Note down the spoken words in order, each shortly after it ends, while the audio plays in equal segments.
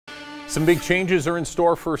Some big changes are in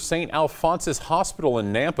store for Saint Alphonsus Hospital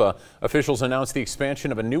in Nampa. Officials announced the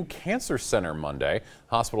expansion of a new cancer center Monday.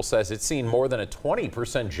 The hospital says it's seen more than a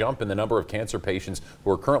 20% jump in the number of cancer patients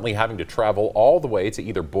who are currently having to travel all the way to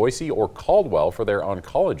either Boise or Caldwell for their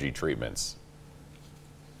oncology treatments.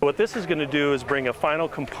 What this is going to do is bring a final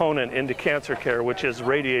component into cancer care, which is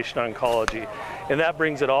radiation oncology. And that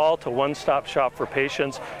brings it all to one-stop shop for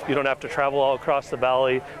patients. You don't have to travel all across the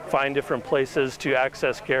valley, find different places to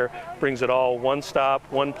access care. Brings it all one stop,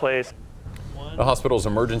 one place. The hospital's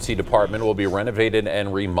emergency department will be renovated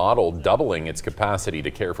and remodeled, doubling its capacity to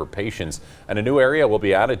care for patients. And a new area will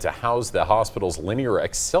be added to house the hospital's linear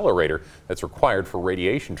accelerator that's required for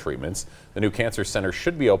radiation treatments. The new cancer center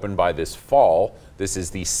should be open by this fall. This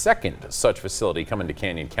is the second such facility coming to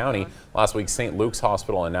Canyon County. Last week, St. Luke's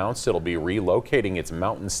Hospital announced it'll be relocating its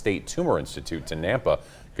Mountain State Tumor Institute to Nampa.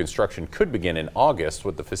 Construction could begin in August,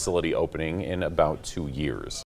 with the facility opening in about 2 years.